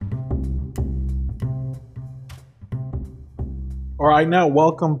All right, now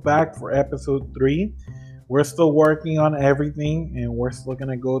welcome back for episode 3. We're still working on everything and we're still going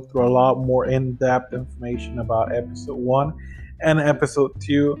to go through a lot more in depth information about episode 1 and episode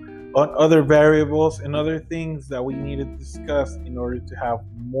 2 on other variables and other things that we need to discuss in order to have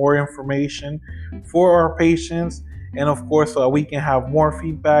more information for our patients, and of course, so that we can have more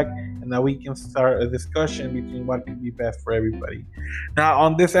feedback and that we can start a discussion between what could be best for everybody. Now,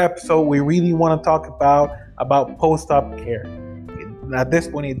 on this episode, we really want to talk about post-op care. At this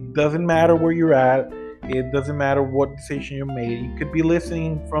point, it doesn't matter where you're at. It doesn't matter what decision you made. You could be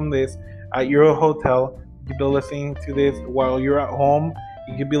listening from this at your hotel. You could be listening to this while you're at home.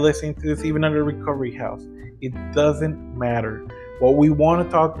 You could be listening to this even at a recovery house. It doesn't matter. What we want to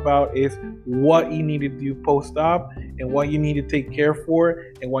talk about is what you need to do post-op and what you need to take care for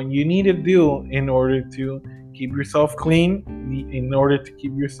and what you need to do in order to keep yourself clean, in order to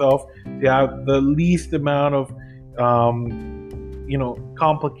keep yourself to have the least amount of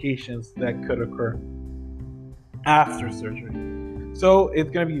complications that could occur after surgery. So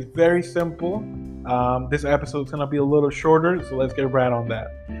it's going to be very simple. This episode is going to be a little shorter, so let's get right on that.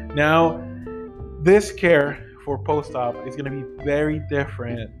 Now, this care for post-op is going to be very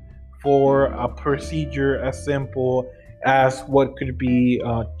different for a procedure as simple as what could be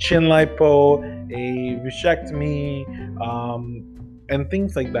chin lipo, a vasectomy, and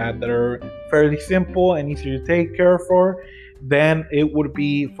things like that are fairly simple and easy to take care for. Then it would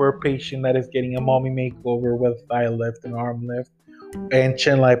be for a patient that is getting a mommy makeover with thigh lift and arm lift and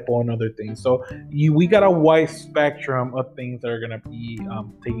chin lipo and other things. So we got a wide spectrum of things that are going to be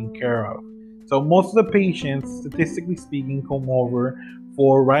taken care of. So most of the patients, statistically speaking, come over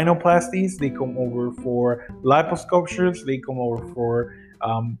for rhinoplasties, they come over for liposculptures, they come over for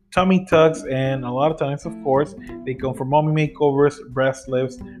tummy tucks, and a lot of times, of course, they come for mommy makeovers, breast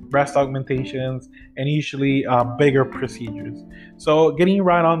lifts, breast augmentations, and usually bigger procedures. So getting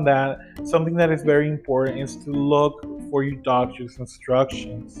right on that, something that is very important is to look for your doctor's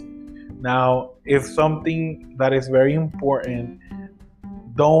instructions. Now, if something that is very important,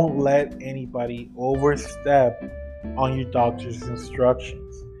 don't let anybody overstep on your doctor's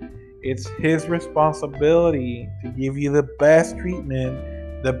instructions. It's his responsibility to give you the best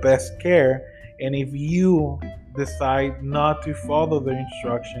treatment, the best care, and if you decide not to follow the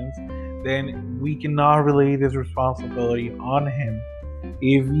instructions, then we cannot relay this responsibility on him.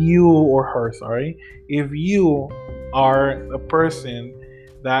 If you are a person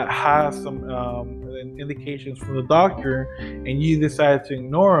that has some indications from the doctor and you decide to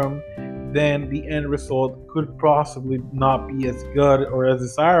ignore them, then the end result could possibly not be as good or as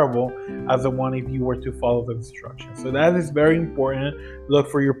desirable as the one if you were to follow the instructions. So that is very important. Look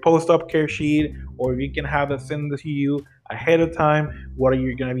for your post-op care sheet, or if you can have it sent to you ahead of time, what are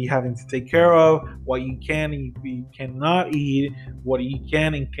you going to be having to take care of, what you can and you cannot eat, what you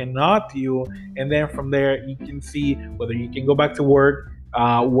can and cannot do, and then from there you can see whether you can go back to work,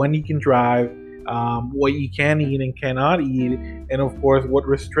 when you can drive, what you can eat and cannot eat, and of course what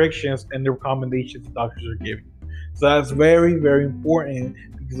restrictions and the recommendations doctors are giving. So that's very, very important,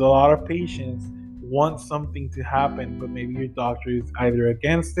 because a lot of patients want something to happen, but maybe your doctor is either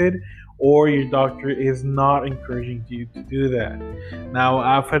against it or your doctor is not encouraging you to do that. Now,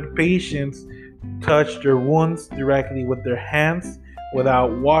 I've had patients touch their wounds directly with their hands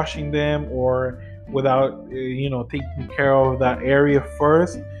without washing them or without taking care of that area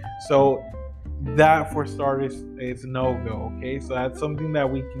first. So that, for starters, is no-go. Okay, so that's something that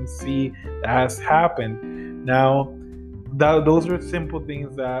we can see that has happened. Now, those are simple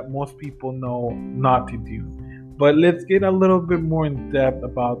things that most people know not to do, but let's get a little bit more in depth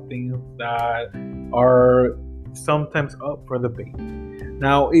about things that are sometimes up for debate.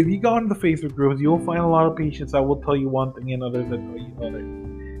 Now, if you go on the Facebook groups, you'll find a lot of patients that will tell you one thing and others that tell you other.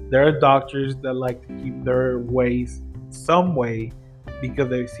 There are doctors that like to keep their ways some way because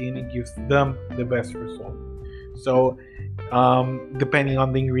they've seen it gives them the best result. So depending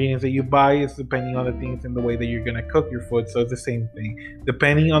on the ingredients that you buy, it's depending on the things and the way that you're going to cook your food. So it's the same thing.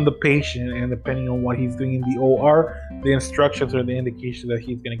 Depending on the patient and depending on what he's doing in the OR, the instructions or the indication that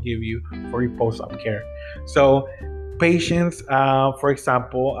he's going to give you for your post-op care. So patients, for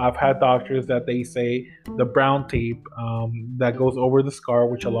example, I've had doctors that they say the brown tape that goes over the scar,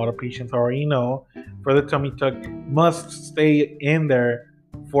 which a lot of patients already know, for the tummy tuck must stay in there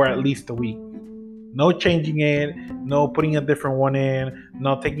for at least a week. No changing it, no putting a different one in,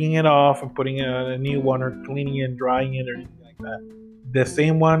 no taking it off and putting a new one or cleaning it and drying it or anything like that. The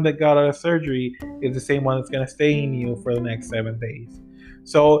same one that got out of surgery is the same one that's going to stay in you for the next 7 days.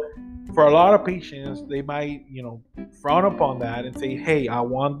 So For a lot of patients, they might, frown upon that and say, hey, I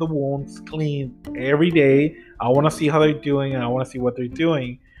want the wounds cleaned every day. I want to see how they're doing and I want to see what they're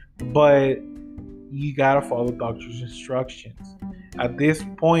doing. But you got to follow the doctor's instructions. At this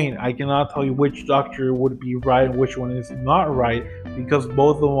point, I cannot tell you which doctor would be right and which one is not right, because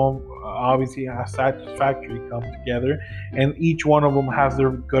both of them obviously have satisfactory come together, and each one of them has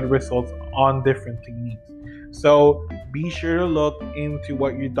their good results on different techniques. So be sure to look into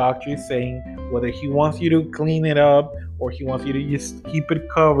what your doctor is saying, whether he wants you to clean it up, or he wants you to just keep it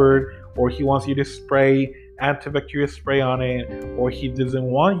covered, or he wants you to spray antibacterial spray on it, or he doesn't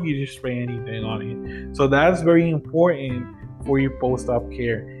want you to spray anything on it. So that's very important for your post-op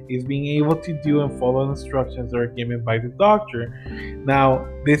care, is being able to do and follow instructions that are given by the doctor. Now,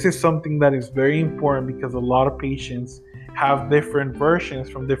 this is something that is very important because a lot of patients have different versions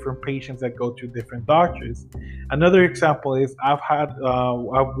from different patients that go to different doctors. Another example is I've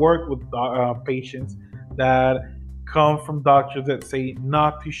worked with patients that come from doctors that say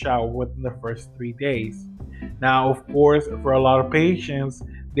not to shower within the first 3 days. Now, of course, for a lot of patients,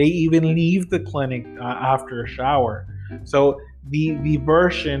 they even leave the clinic after a shower. So the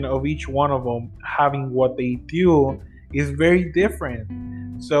version of each one of them having what they do is very different.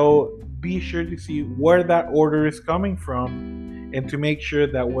 So be sure to see where that order is coming from, and to make sure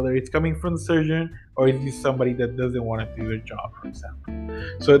that whether it's coming from the surgeon or it's just somebody that doesn't want to do their job, for example.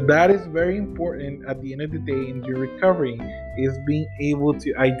 So that is very important at the end of the day in your recovery, is being able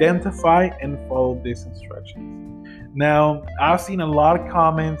to identify and follow these instructions. Now, I've seen a lot of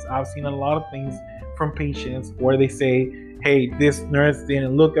comments, I've seen a lot of things from patients where they say, hey, this nurse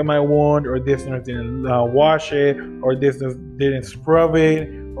didn't look at my wound, or this nurse didn't wash it, or this nurse didn't scrub it,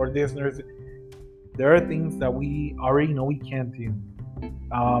 or this nurse. There are things that we already know we can't do.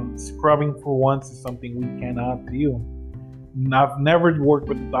 Scrubbing for once is something we cannot do. I've never worked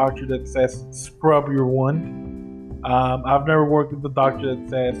with a doctor that says scrub your wound. I've never worked with a doctor that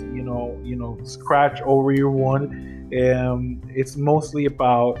says scratch over your wound. It's mostly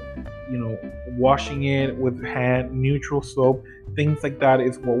about washing it with hand, neutral soap, things like that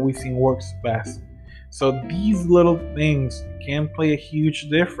is what we've seen works best. So these little things can play a huge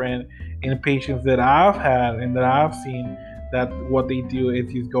difference in patients that I've had and that I've seen, that what they do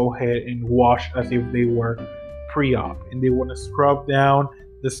is just go ahead and wash as if they were pre-op, and they want to scrub down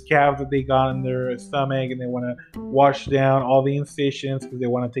the scabs that they got in their stomach, and they want to wash down all the incisions because they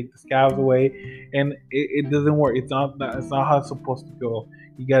want to take the scabs away, and it doesn't work. It's not how it's supposed to go.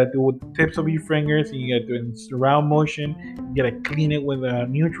 You got to do it with the tips of your fingers, and you got to do it in surround motion. You got to clean it with a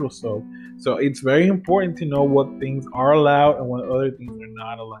neutral soap. So it's very important to know what things are allowed and what other things are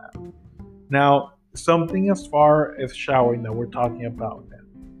not allowed. Now, something as far as showering that we're talking about then.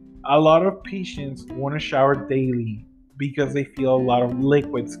 A lot of patients want to shower daily because they feel a lot of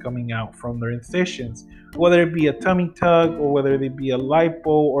liquids coming out from their incisions, whether it be a tummy tuck or whether it be a lipo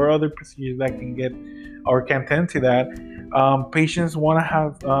or other procedures that can get or can tend to that. Patients want to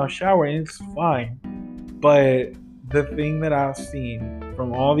have a shower, and it's fine. But the thing that I've seen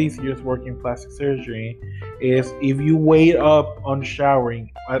from all these years working plastic surgery is if you wait up on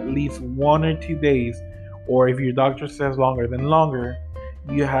showering at least 1 or 2 days, or if your doctor says longer, then longer,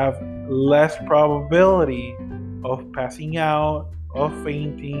 you have less probability of passing out, of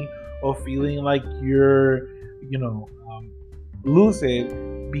fainting, of feeling like you're,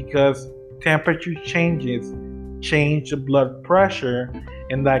 lucid, because temperature changes change the blood pressure,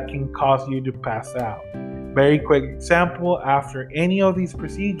 and that can cause you to pass out. Very quick example, after any of these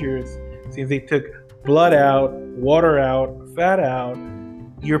procedures, since they took blood out, water out, fat out,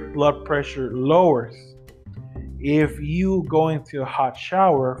 your blood pressure lowers. If you go into a hot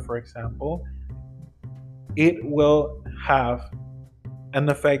shower, for example, it will have an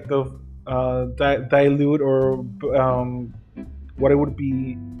effect of dilute or what it would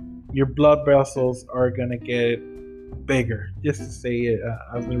be, your blood vessels are going to get bigger, just to say it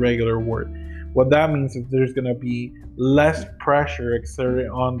as a regular word. What that means is there's going to be less pressure exerted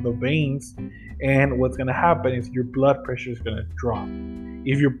on the veins, and what's going to happen is your blood pressure is going to drop.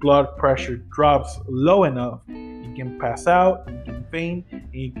 If your blood pressure drops low enough, you can pass out, you can faint,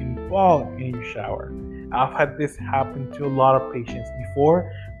 and you can fall in your shower. I've had this happen to a lot of patients before.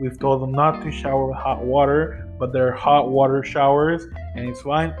 We've told them not to shower with hot water, but they're hot water showers, and it's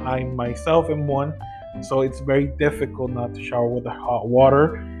fine. I myself am one, so it's very difficult not to shower with the hot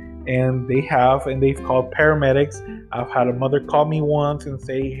water. And they've called paramedics. I've had a mother call me once and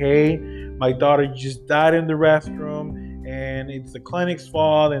say, hey, my daughter just died in the restroom, and it's the clinic's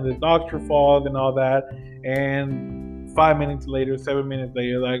fault and the doctor's fault and all that. And 5 minutes later, 7 minutes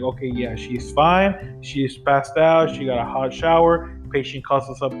later, like, okay, yeah, she's fine. She's passed out. She got a hot shower. patient calls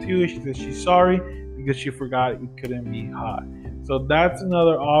us up too. She says she's sorry because she forgot it couldn't be hot. So that's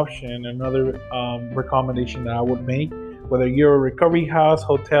another option, another recommendation that I would make. Whether you're a recovery house,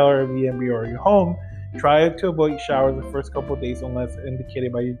 hotel, or Airbnb, or your home, try to avoid showers the first couple of days unless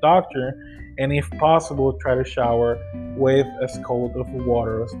indicated by your doctor. And if possible, try to shower with as cold of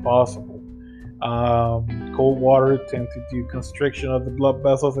water as possible. Cold water tends to do constriction of the blood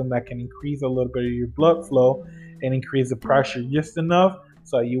vessels, and that can increase a little bit of your blood flow and increase the pressure just enough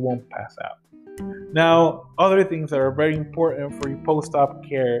so you won't pass out. Now, other things that are very important for your post-op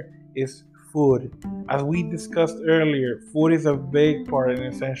care is food. As we discussed earlier, food is a big part, an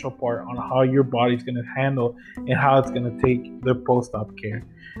essential part on how your body's going to handle and how it's going to take the post-op care.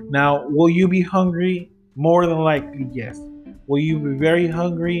 Now, will you be hungry? More than likely, yes. Will you be very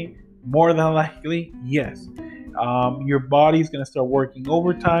hungry? More than likely, yes. Your body's going to start working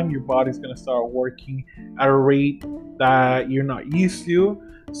overtime. Your body's going to start working at a rate that you're not used to.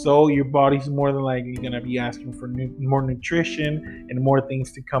 So your body's more than likely going to be asking for more nutrition and more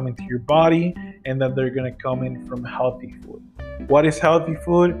things to come into your body, and that they're going to come in from healthy food. What is healthy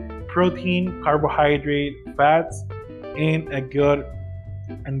food? Protein, carbohydrate, fats in a good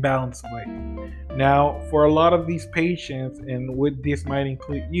and balanced way. Now, for a lot of these patients, and with this might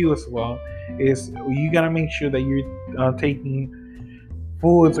include you as well, is you got to make sure that you're taking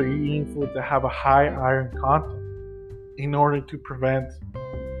foods or you're eating foods that have a high iron content in order to prevent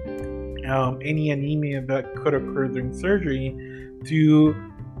any anemia that could occur during surgery to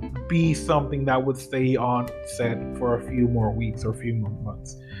be something that would stay on set for a few more weeks or a few more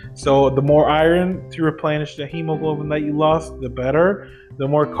months. So the more iron to replenish the hemoglobin that you lost, the better. The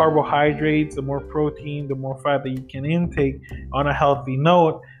more carbohydrates, the more protein, the more fat that you can intake on a healthy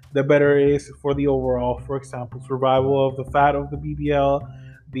note, the better it is for the overall, for example, survival of the fat of the BBL,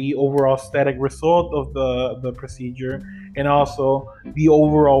 the overall aesthetic result of the procedure, and also the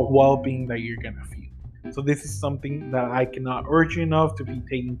overall well-being that you're going to feel. So this is something that I cannot urge you enough to be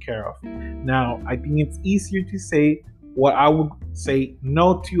taken care of. Now, I think it's easier to say what I would say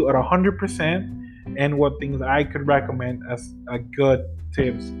no to at 100% and what things I could recommend as a good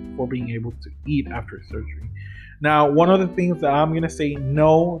tips for being able to eat after surgery. Now, one of the things that I'm going to say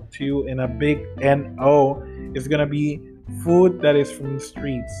no to in a big NO is going to be food that is from the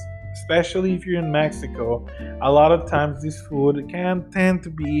streets. Especially if you're in Mexico, a lot of times this food can tend to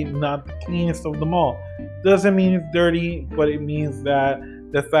be not the cleanest of them all. Doesn't mean it's dirty, but it means that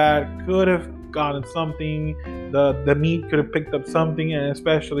the fat could have gotten something, the meat could have picked up something, and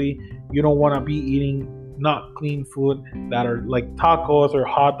especially you don't want to be eating not clean food that are like tacos or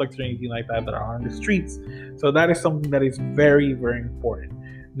hot dogs or anything like that are on the streets. So that is something that is very, very important.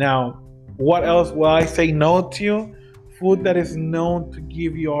 Now, what else will I say no to? Food that is known to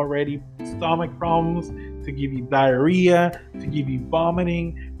give you already stomach problems, to give you diarrhea, to give you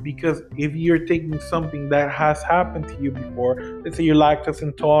vomiting. Because if you're taking something that has happened to you before, let's say you're lactose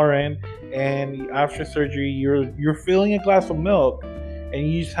intolerant, and after surgery you're filling a glass of milk,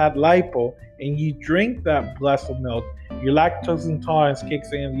 and you just had lipo, and you drink that glass of milk, your lactose intolerance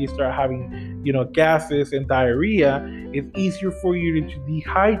kicks in, and you start having, gases and diarrhea. It's easier for you to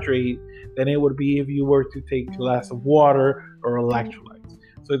dehydrate than it would be if you were to take a glass of water or electrolytes.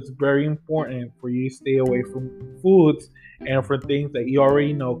 So it's very important for you to stay away from foods and for things that you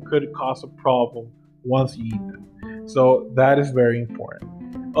already know could cause a problem once you eat them. So that is very important.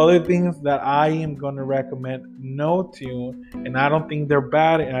 Other things that I am going to recommend no to, and I don't think they're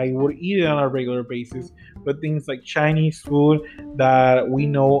bad, and I would eat it on a regular basis, but things like Chinese food that we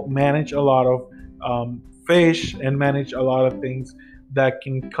know manage a lot of fish and manage a lot of things that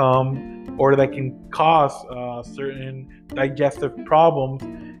can come or that can cause certain digestive problems,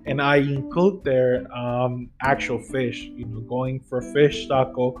 and I include there actual fish, going for fish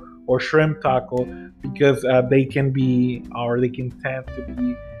taco or shrimp taco, because they can be, or they can tend to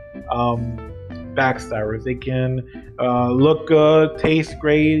be backstabbers. They can look good, taste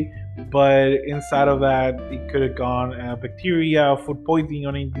great, but inside of that it could have gone bacteria, food poisoning, or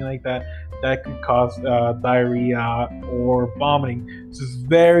anything like that could cause diarrhea or vomiting. So it's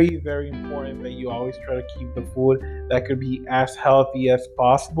very, very important that you always try to keep the food that could be as healthy as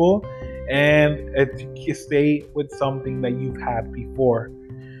possible, and to stay with something that you've had before,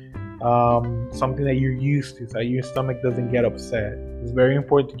 something that you're used to, so that your stomach doesn't get upset. It's very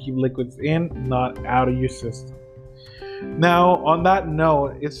important to keep liquids in, not out of your system. Now, on that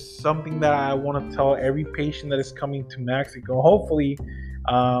note, it's something that I want to tell every patient that is coming to Mexico. Hopefully,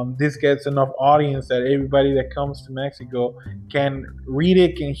 this gets enough audience that everybody that comes to Mexico can read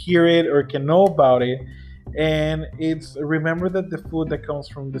it, can hear it, or can know about it. And it's, remember that the food that comes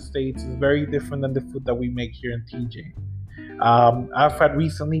from the States is very different than the food that we make here in TJ. I've had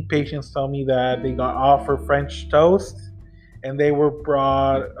recently patients tell me that they got offered French toast and they were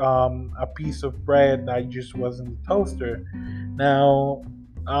brought a piece of bread that just wasn't the toaster. Now,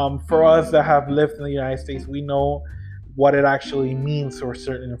 for us that have lived in the United States, we know what it actually means for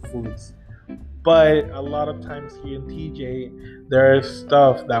certain foods. But a lot of times here in TJ, there's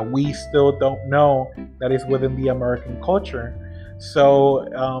stuff that we still don't know that is within the American culture. So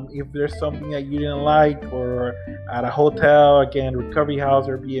if there's something that you didn't like, or at a hotel, again, recovery house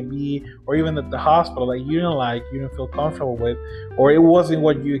or B&B, or even at the hospital that you didn't like, you didn't feel comfortable with, or it wasn't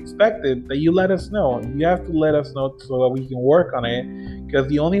what you expected, that you let us know. You have to let us know so that we can work on it, because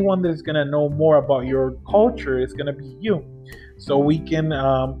the only one that's going to know more about your culture is going to be you. So we can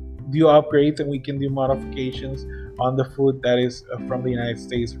do upgrades and we can do modifications on the food that is from the United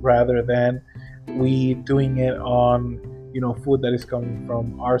States, rather than we doing it on food that is coming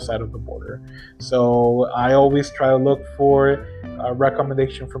from our side of the border. So I always try to look for a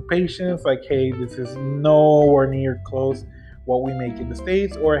recommendation from patients, like, hey, this is nowhere near close what we make in the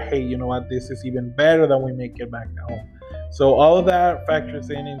States, or hey, you know what, this is even better than we make it back at home. So all of that factors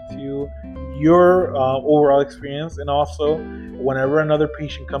into your overall experience, and also whenever another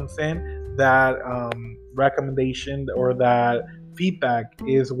patient comes in, that recommendation or that feedback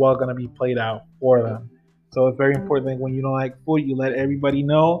is what going to be played out for them. So it's very important that when you don't like food, you let everybody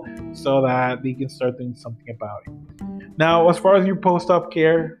know so that they can start doing something about it. Now, as far as your post-op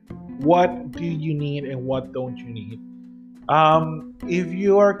care, what do you need and what don't you need? If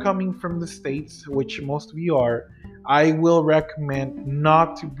you are coming from the States, which most of you are, I will recommend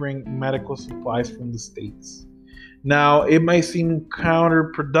not to bring medical supplies from the States. Now, it might seem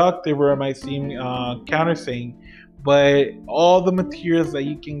counterproductive, or it might seem countersaying, but all the materials that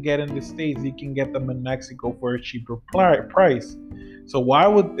you can get in the States, you can get them in Mexico for a cheaper price. So what I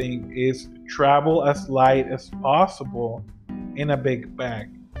would think is travel as light as possible in a big bag,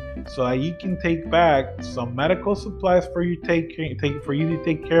 so that you can take back some medical supplies for you to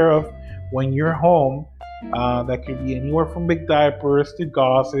take care of when you're home. That could be anywhere from big diapers to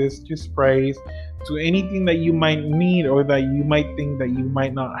gauzes to sprays to anything that you might need or that you might think that you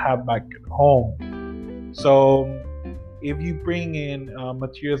might not have back at home. So if you bring in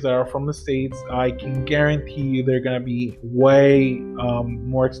materials that are from the States, I can guarantee you they're going to be way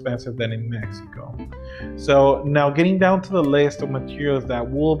more expensive than in Mexico. So now, getting down to the list of materials that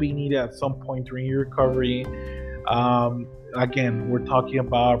will be needed at some point during your recovery. Again, we're talking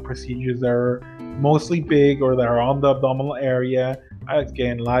about procedures that are mostly big or that are on the abdominal area.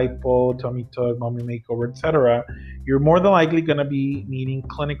 Again, lipo, tummy tuck, mommy makeover, etc. You're more than likely going to be needing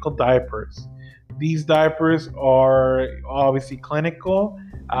clinical diapers. These diapers are obviously clinical.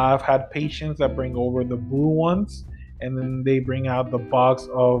 I've had patients that bring over the blue ones, and then they bring out the box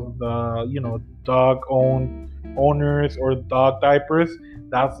of the dog owners or dog diapers.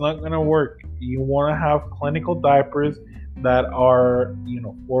 That's not going to work. You want to have clinical diapers that are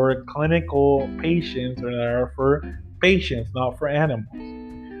for clinical patients, or that are for patients, not for animals.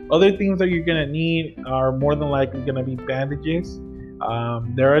 Other things that you're going to need are more than likely going to be bandages.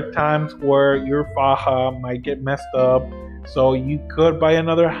 There are times where your faja might get messed up, so you could buy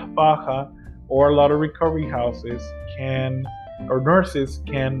another faja, or a lot of recovery houses or nurses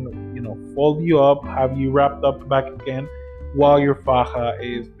can fold you up, have you wrapped up back again while your faja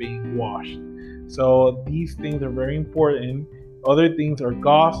is being washed. So these things are very important. Other things are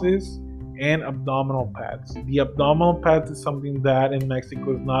gauzes and abdominal pads. The abdominal pads is something that in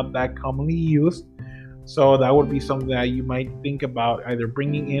Mexico is not that commonly used. So that would be something that you might think about either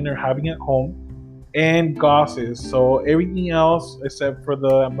bringing in or having at home. And gauzes. So everything else except for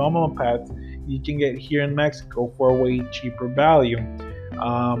the abdominal pads, you can get here in Mexico for a way cheaper value.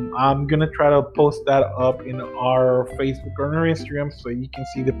 I'm gonna try to post that up in our Facebook or our Instagram, so you can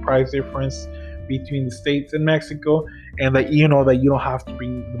see the price difference between the States and Mexico, and that you don't have to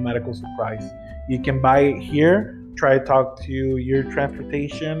bring the medical supplies. You can buy it here. Try to talk to your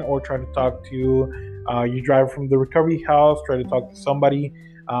transportation, or try to talk to your driver from the recovery house. Try to talk to somebody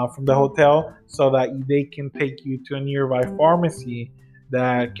from the hotel, so that they can take you to a nearby pharmacy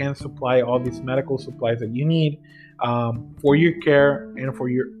that can supply all these medical supplies that you need for your care and for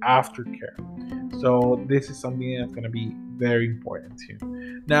your aftercare. So this is something that's going to be very important too.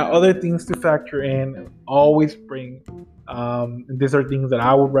 Now, other things to factor in: always bring. These are things that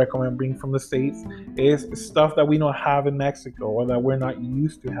I would recommend bring from the States. Is stuff that we don't have in Mexico, or that we're not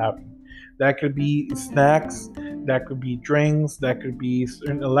used to having. That could be snacks, that could be drinks, that could be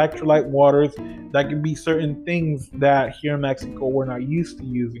certain electrolyte waters, that could be certain things that here in Mexico we're not used to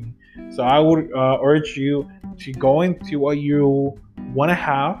using. So I would urge you to go into what you want to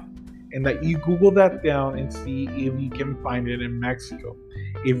have and that you Google that down and see if you can find it in Mexico.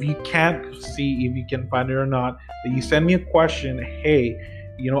 If you can't see if you can find it or not, that you send me a question. Hey,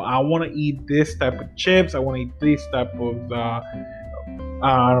 I want to eat this type of chips. I want to eat this type of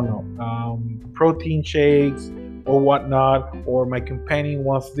I don't know, protein shakes or whatnot, or my companion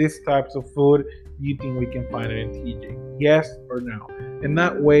wants this types of food. Do you think we can find it in TJ? Yes or no? And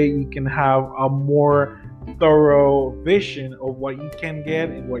that way you can have a more thorough vision of what you can get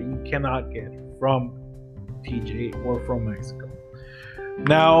and what you cannot get from TJ or from Mexico.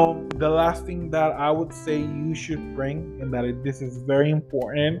 Now, the last thing that I would say you should bring, and that this is very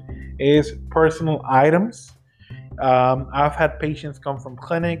important, is personal items. I've had patients come from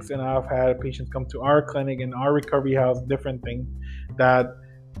clinics, and I've had patients come to our clinic and our recovery house, different things that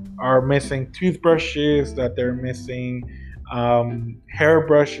are missing toothbrushes, that they're missing hair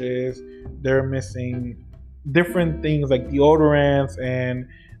brushes, they're missing different things like deodorants and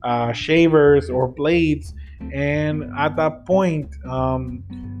shavers or blades. And at that point,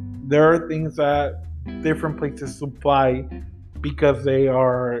 there are things that different places supply because they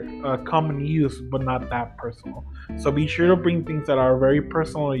are common use but not that personal. So be sure to bring things that are very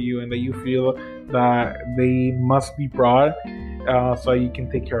personal to you and that you feel that they must be brought, so you can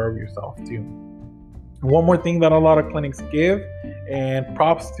take care of yourself too. One more thing that a lot of clinics give, and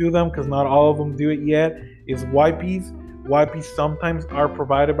props to them because not all of them do it yet, is wipes. Wipes sometimes are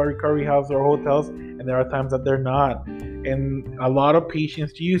provided by recovery houses or hotels, and there are times that they're not. And a lot of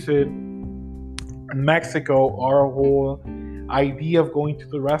patients use it. In Mexico, our whole idea of going to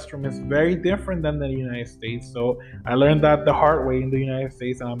the restroom is very different than the United States. So I learned that the hard way in the United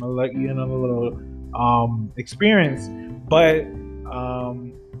States, and I'm gonna let you in on a little experience. But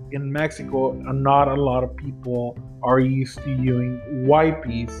in Mexico, not a lot of people are used to using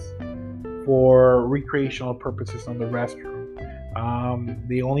wipes for recreational purposes on the restroom.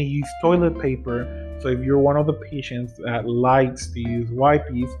 They only use toilet paper. So if you're one of the patients that likes to use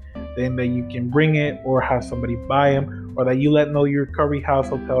wipes, then that you can bring it or have somebody buy them, or that you let know your recovery house,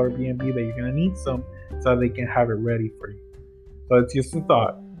 hotel, or B&B that you're going to need some so they can have it ready for you. So it's just a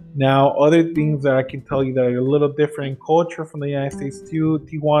thought. Now, other things that I can tell you that are a little different in culture from the United States to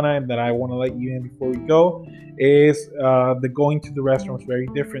Tijuana, and that I want to let you in before we go, is the going to the restroom is very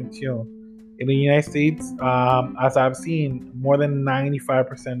different too. In the United States, as I've seen, more than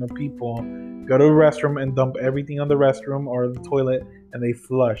 95% of people go to the restroom and dump everything on the restroom or the toilet and they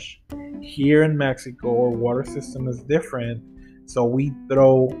flush. Here in Mexico, our water system is different. So we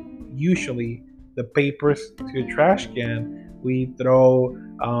throw usually the papers to a trash can. We throw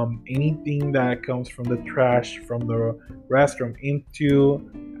anything that comes from the trash from the restroom into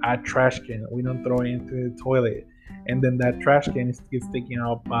a trash can. We don't throw it into the toilet. And then that trash can gets taken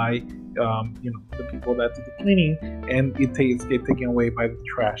out by the people that do the cleaning, and it gets taken away by the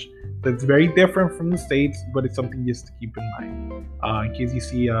trash. So it's very different from the States, but it's something just to keep in mind in case you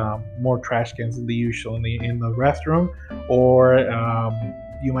see more trash cans than the usual in the restroom, or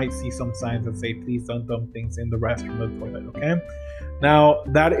you might see some signs that say please don't dump things in the restroom or the toilet. Okay, now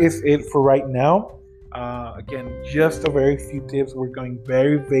that is it for right now. Again, just a very few tips. We're going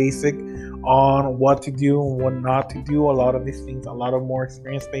very basic on what to do and what not to do. A lot of these things, a lot of more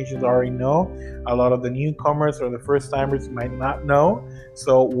experienced patients already know. A lot of the newcomers or the first timers might not know.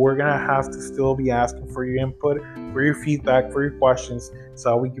 So we're going to have to still be asking for your input, for your feedback, for your questions,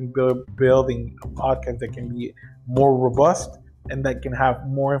 so we can building a podcast that can be more robust and that can have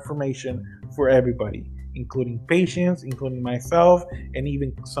more information for everybody, including patients, including myself, and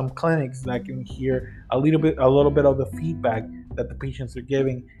even some clinics that can hear a little bit of the feedback that the patients are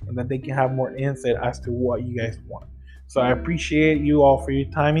giving, and that they can have more insight as to what you guys want. So I appreciate you all for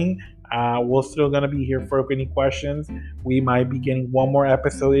your timing. We're still going to be here for any questions. We might be getting one more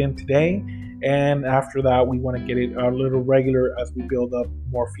episode in today, and after that we want to get it a little regular as we build up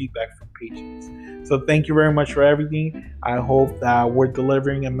more feedback from patients. So thank you very much for everything. I hope that we're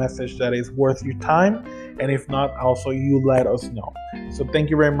delivering a message that is worth your time, and if not, also you let us know. So thank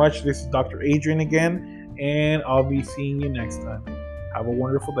you very much. This is Dr. Adrian again, and I'll be seeing you next time. Have a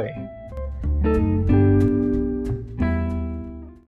wonderful day.